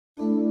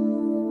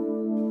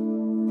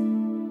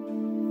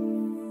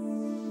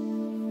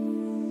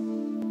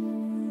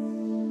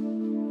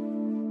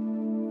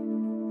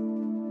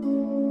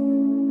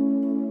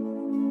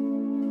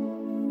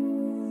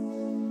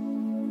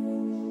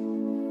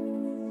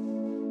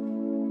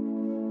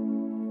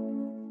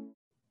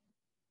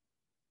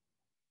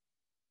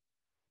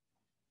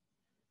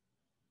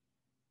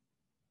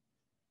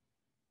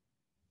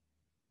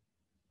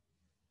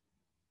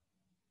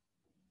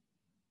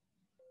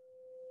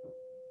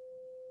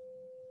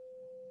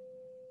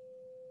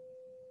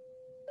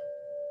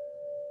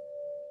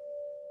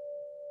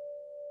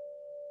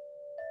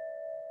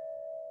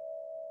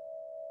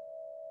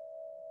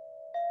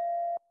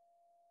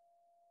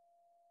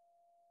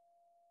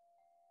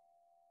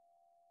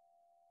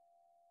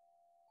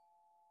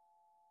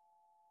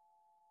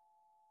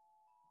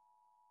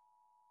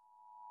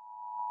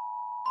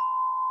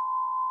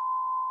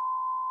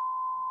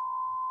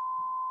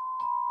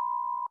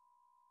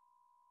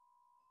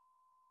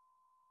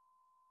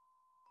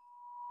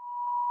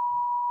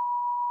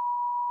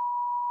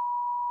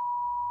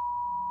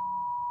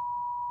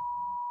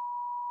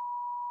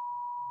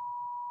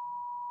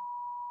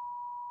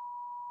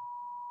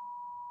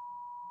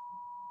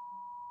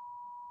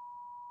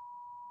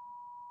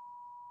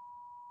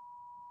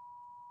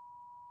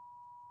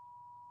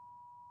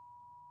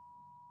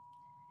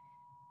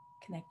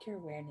Connect your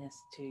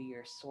awareness to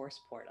your source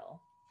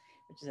portal,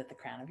 which is at the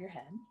crown of your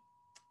head,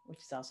 which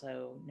is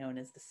also known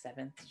as the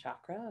seventh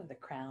chakra, or the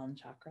crown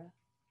chakra.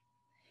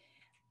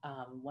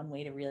 One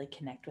way to really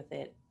connect with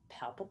it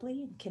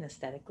palpably,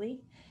 kinesthetically,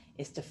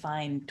 is to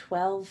find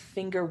 12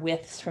 finger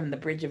widths from the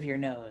bridge of your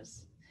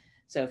nose.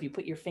 So if you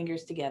put your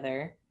fingers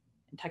together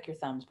and tuck your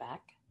thumbs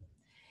back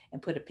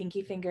and put a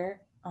pinky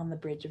finger on the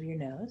bridge of your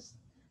nose,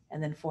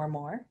 and then four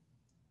more,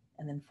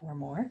 and then four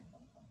more,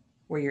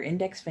 where your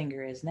index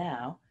finger is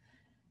now,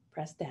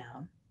 press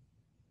down,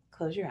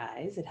 close your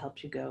eyes. It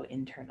helps you go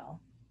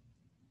internal.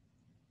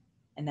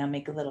 And now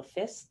make a little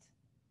fist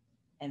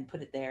and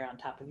put it there on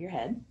top of your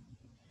head.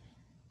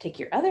 Take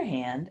your other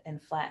hand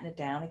and flatten it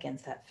down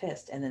against that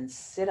fist, and then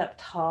sit up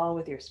tall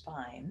with your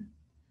spine,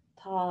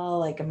 tall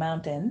like a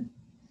mountain,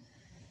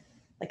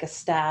 like a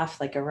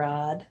staff, like a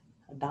rod,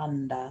 a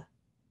danda.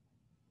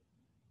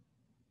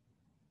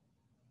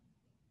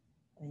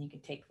 And then you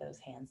can take those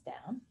hands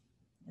down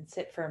and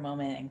sit for a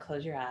moment and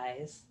close your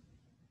eyes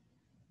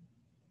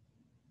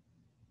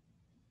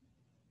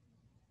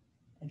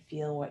and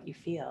feel what you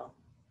feel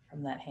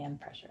from that hand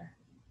pressure.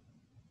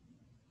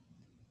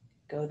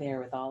 Go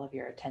there with all of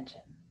your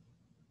attention.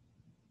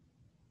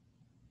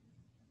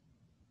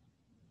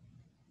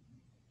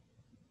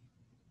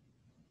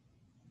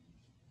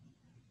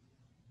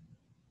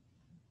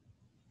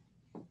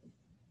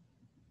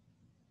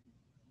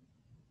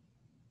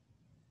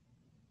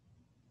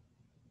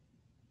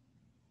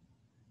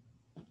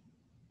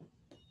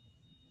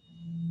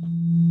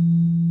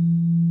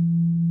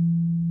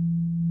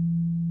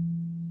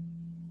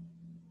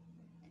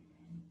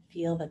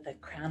 Feel that the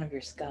crown of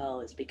your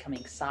skull is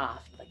becoming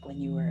soft, like when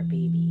you were a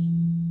baby.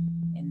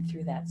 And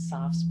through that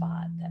soft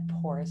spot, that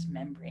porous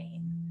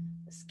membrane,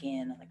 the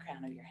skin on the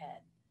crown of your head,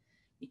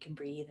 you can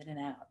breathe in and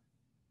out.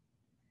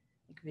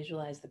 You can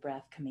visualize the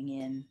breath coming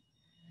in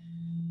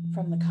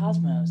from the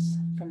cosmos,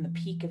 from the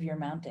peak of your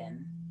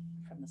mountain,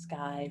 from the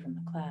sky, from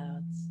the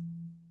clouds.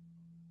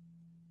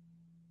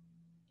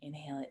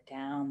 Inhale it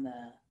down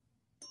the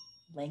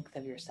length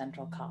of your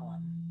central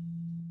column.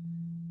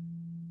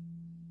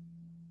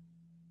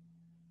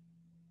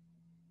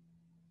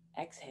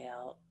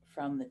 Exhale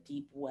from the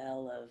deep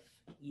well of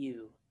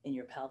you in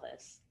your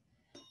pelvis,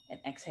 and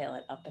exhale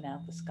it up and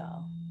out the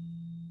skull,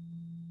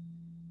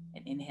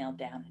 and inhale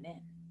down and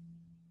in.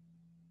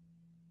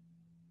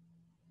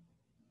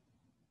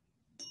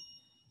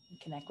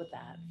 And connect with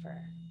that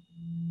for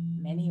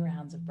many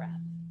rounds of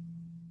breath.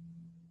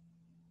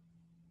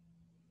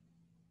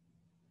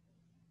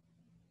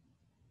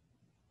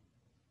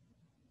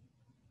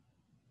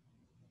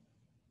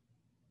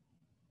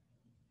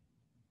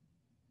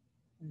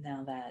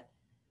 Now that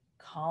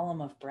column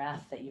of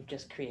breath that you've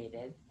just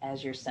created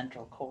as your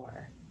central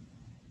core,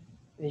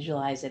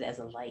 visualize it as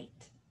a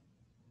light.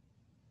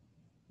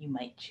 You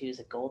might choose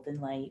a golden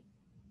light,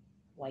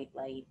 white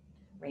light,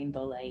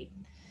 rainbow light,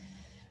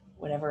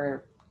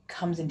 whatever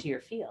comes into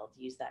your field,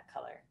 use that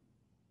color.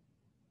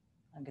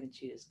 I'm going to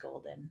choose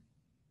golden.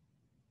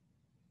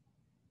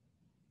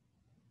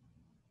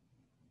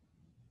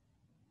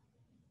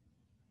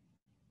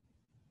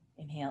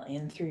 Inhale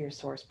in through your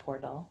source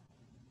portal.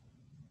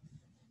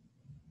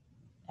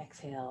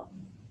 Exhale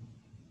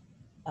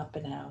up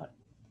and out.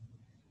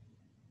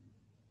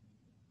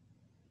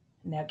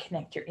 Now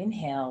connect your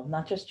inhale,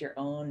 not just your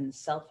own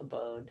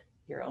self-abode,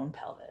 your own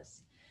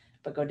pelvis,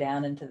 but go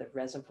down into the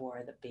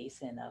reservoir, the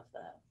basin of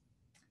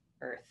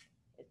the earth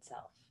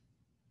itself.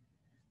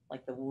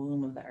 Like the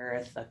womb of the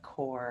earth, the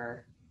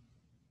core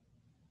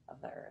of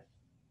the earth.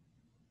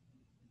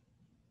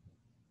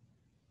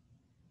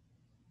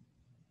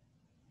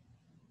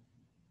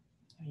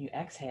 When you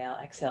exhale,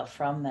 exhale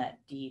from that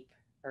deep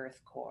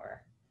earth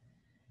core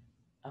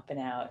up and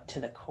out to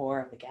the core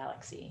of the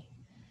galaxy,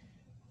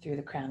 through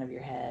the crown of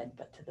your head,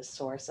 but to the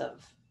source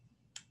of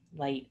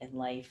light and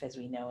life as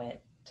we know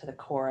it, to the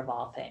core of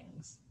all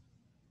things.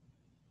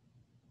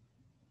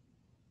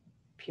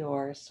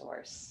 Pure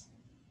source.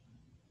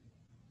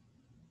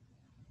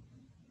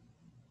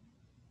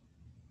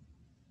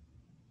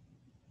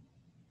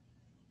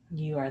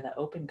 You are the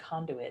open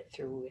conduit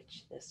through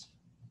which this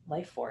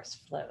life force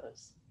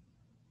flows.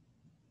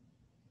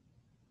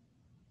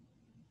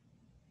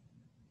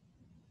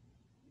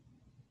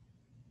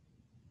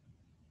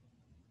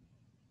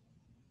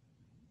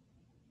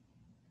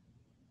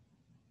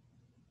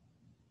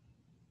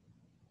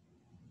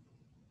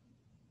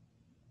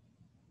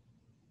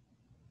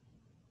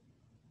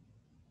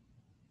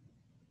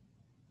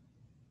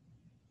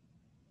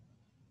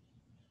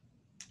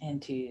 And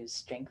to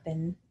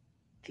strengthen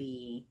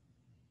the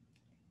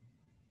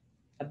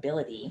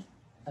ability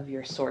of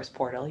your source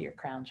portal, your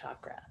crown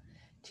chakra,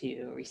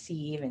 to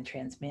receive and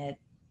transmit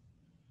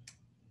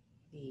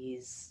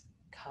these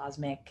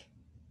cosmic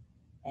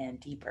and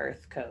deep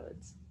earth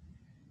codes.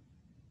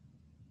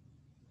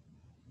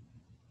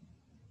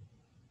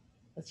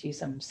 Let's use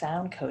some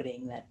sound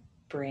coding that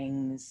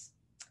brings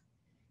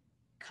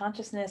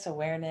consciousness,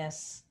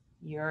 awareness,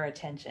 your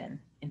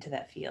attention into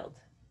that field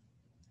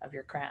of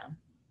your crown.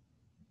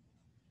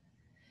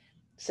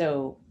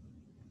 So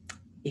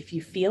If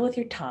you feel with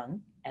your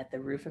tongue at the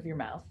roof of your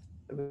mouth,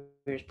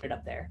 just put it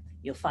up there,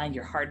 you'll find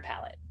your hard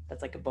palate.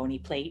 That's like a bony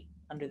plate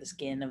under the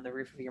skin of the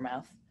roof of your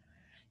mouth.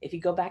 If you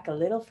go back a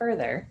little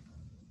further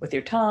with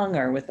your tongue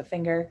or with a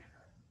finger,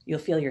 you'll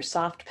feel your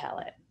soft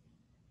palate.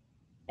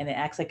 And it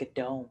acts like a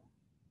dome,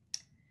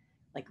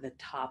 like the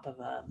top of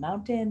a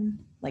mountain,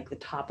 like the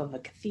top of a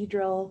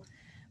cathedral,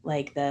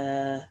 like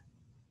the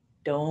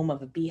dome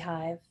of a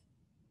beehive.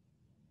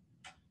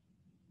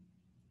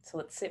 So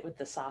let's sit with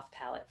the soft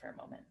palate for a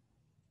moment.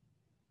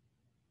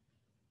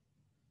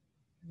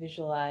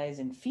 Visualize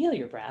and feel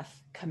your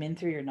breath come in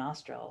through your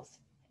nostrils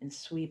and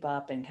sweep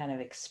up and kind of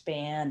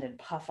expand and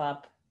puff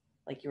up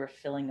like you were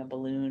filling a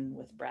balloon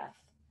with breath.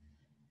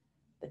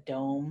 The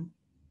dome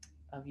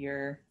of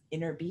your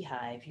inner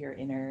beehive, your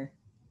inner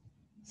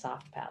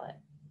soft palate.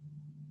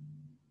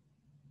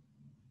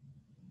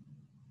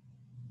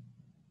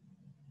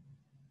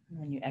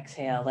 When you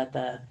exhale, let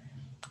the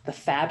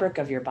fabric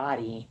of your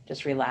body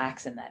just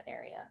relax in that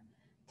area.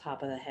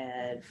 Top of the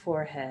head,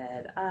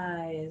 forehead,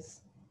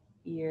 eyes,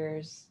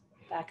 ears,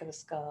 back of the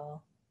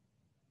skull.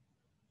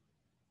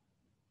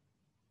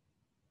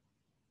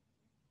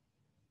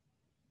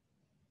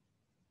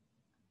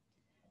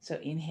 So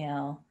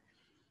inhale.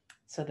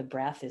 So the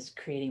breath is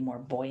creating more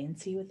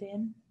buoyancy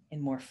within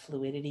and more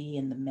fluidity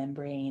in the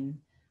membrane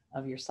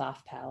of your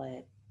soft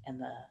palate and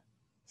the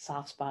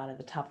soft spot at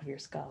the top of your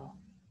skull.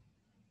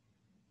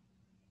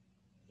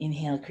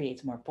 Inhale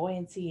creates more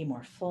buoyancy,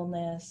 more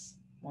fullness,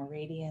 more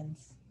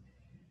radiance.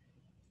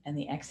 And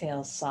the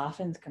exhale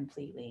softens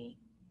completely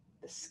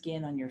the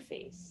skin on your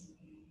face,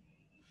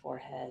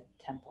 forehead,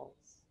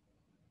 temples,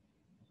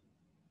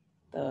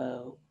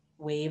 the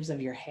waves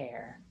of your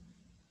hair,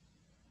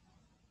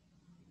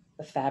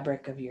 the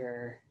fabric of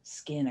your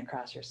skin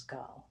across your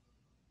skull.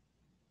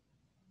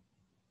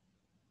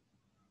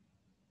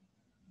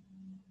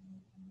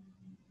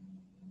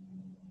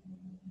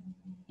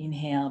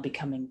 Inhale,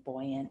 becoming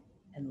buoyant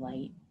and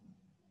light.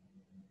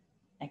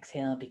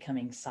 Exhale,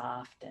 becoming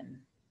soft and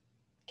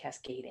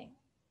cascading.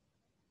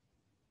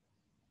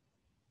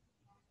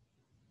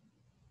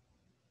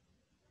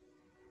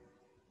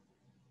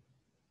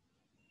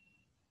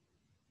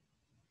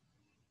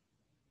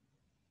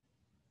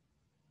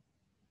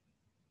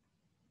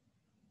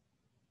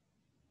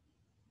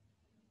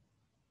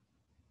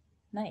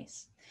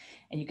 Nice.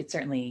 And you could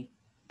certainly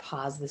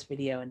pause this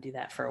video and do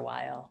that for a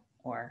while,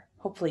 or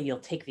hopefully you'll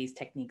take these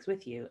techniques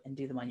with you and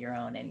do them on your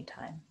own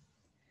anytime.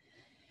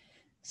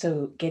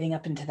 So getting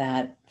up into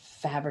that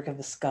fabric of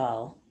the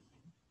skull,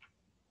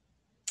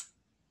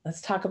 let's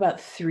talk about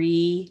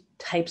 3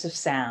 types of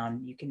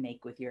sound you can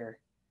make with your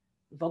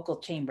vocal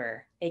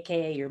chamber,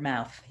 AKA your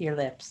mouth, your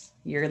lips,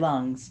 your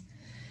lungs.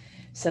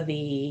 So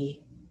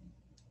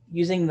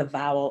using the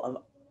vowel of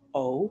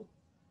O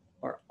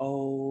or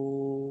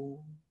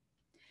O.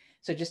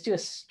 So just do a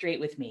straight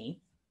with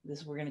me.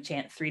 We're going to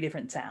chant 3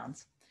 different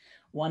sounds.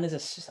 One is a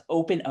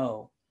open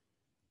O.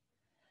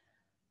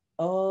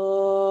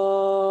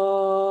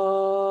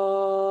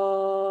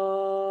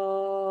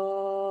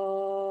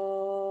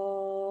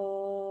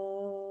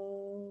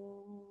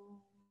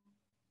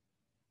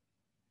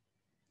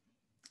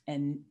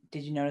 And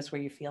did you notice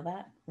where you feel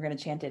that? We're going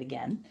to chant it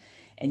again.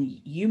 And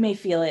you may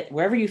feel it,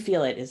 wherever you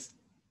feel it is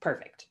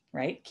perfect,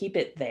 right? Keep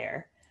it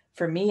there.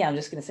 For me, I'm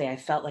just going to say I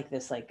felt like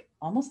this, like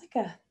almost like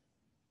a,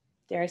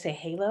 dare I say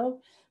halo,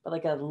 but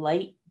like a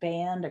light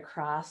band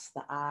across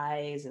the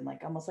eyes and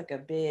like almost like a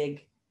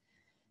big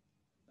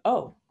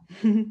O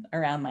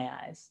around my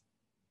eyes.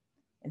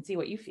 And see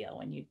what you feel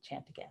when you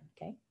chant again,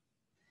 okay?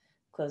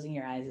 Closing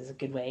your eyes is a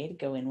good way to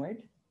go inward.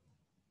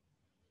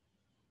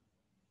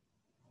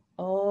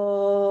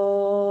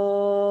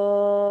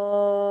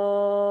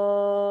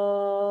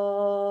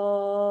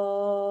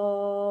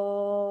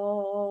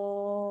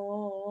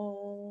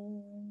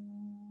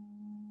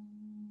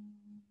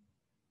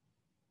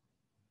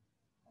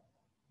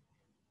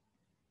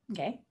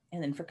 Okay,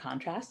 and then for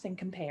contrast and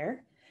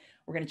compare,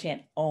 we're going to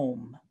chant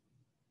Om,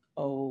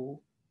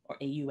 O, or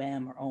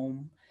AUM, or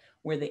Om,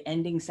 where the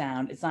ending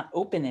sound, it's not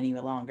open any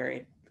longer,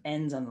 it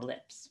ends on the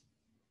lips.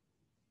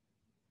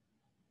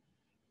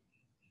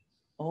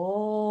 Om.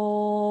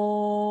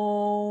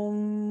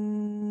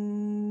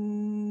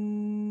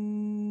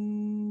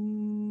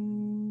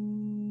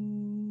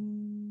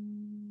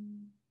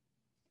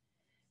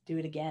 Do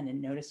it again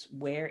and notice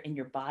where in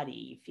your body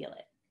you feel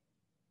it.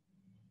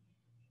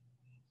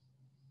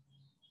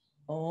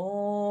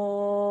 Om.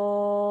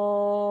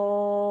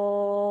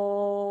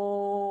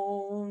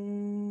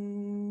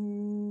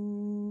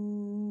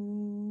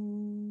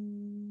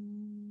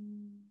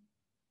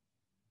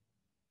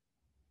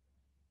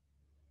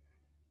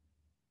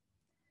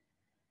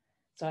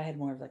 So I had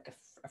more of like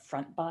a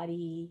front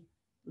body,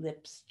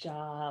 lips,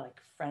 jaw, like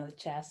front of the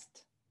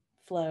chest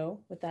flow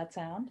with that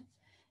sound.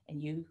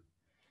 And you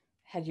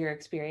had your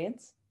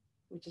experience,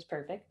 which is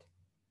perfect.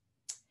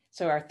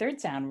 So our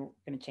third sound we're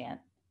going to chant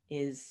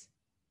is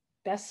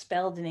best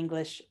spelled in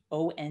English,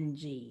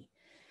 O-N-G.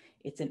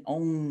 It's an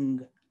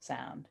ong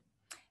sound.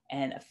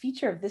 And a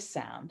feature of this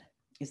sound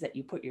is that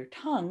you put your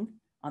tongue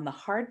on the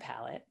hard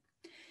palate,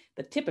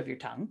 the tip of your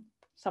tongue,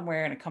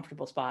 somewhere in a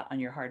comfortable spot on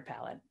your hard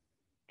palate,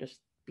 just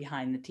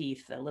behind the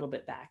teeth, a little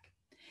bit back.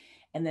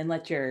 And then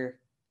let your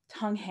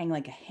tongue hang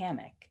like a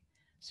hammock.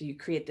 So you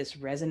create this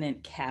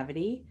resonant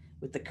cavity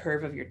with the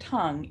curve of your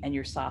tongue and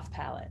your soft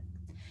palate.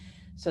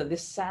 So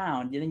this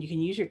sound, and then you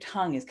can use your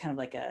tongue as kind of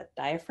like a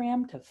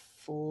diaphragm to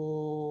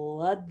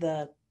flood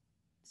the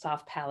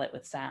soft palate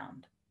with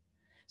sound.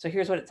 So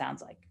here's what it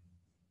sounds like.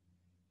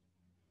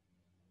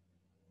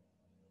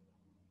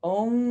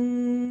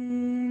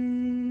 Om.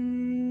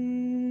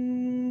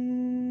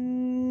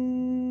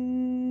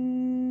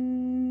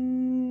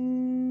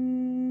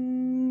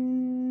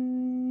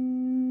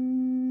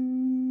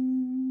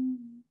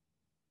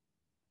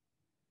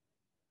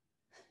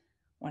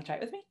 Want to try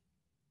it with me?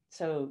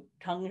 So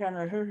tongue on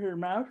the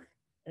mouth,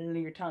 and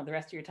then your tongue, the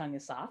rest of your tongue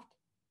is soft.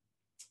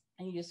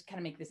 And you just kind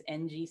of make this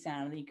NG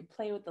sound. And then you can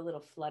play with the little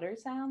flutter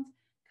sounds.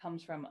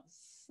 Comes from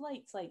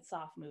slight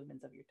soft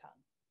movements of your tongue.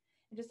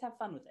 And just have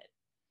fun with it.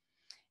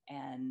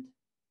 And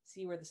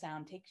see where the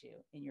sound takes you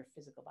in your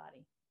physical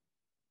body.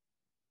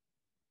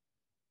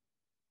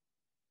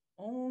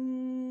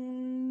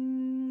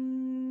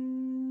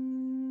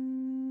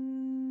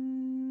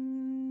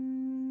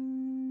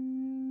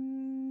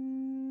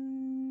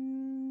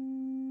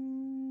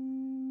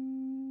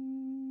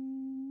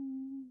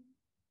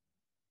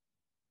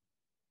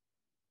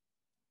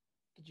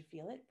 Did you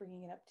feel it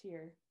bringing it up to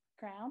your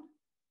crown?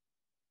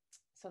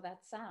 So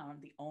that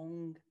sound, the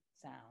ong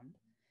sound,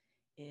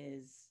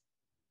 is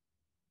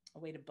a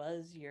way to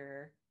buzz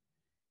your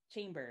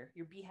chamber,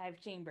 your beehive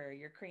chamber,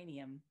 your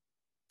cranium,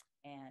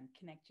 and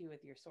connect you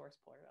with your source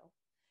portal,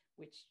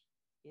 which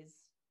is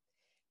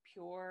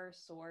pure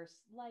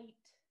source light,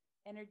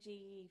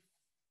 energy,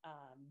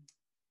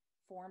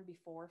 form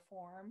before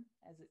form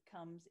as it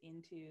comes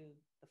into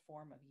the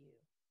form of you.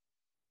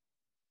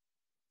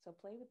 So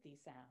play with these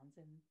sounds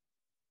in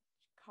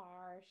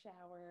car,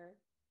 shower,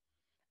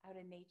 out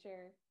in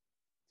nature.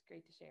 It's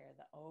great to share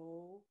the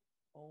O,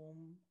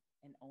 Om,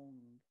 and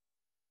Ong.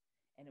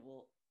 And it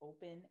will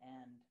open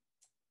and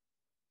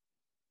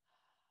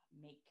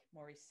make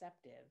more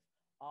receptive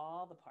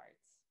all the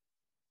parts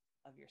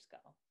of your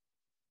skull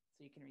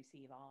so you can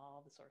receive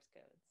all the source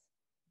codes.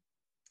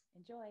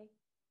 Enjoy.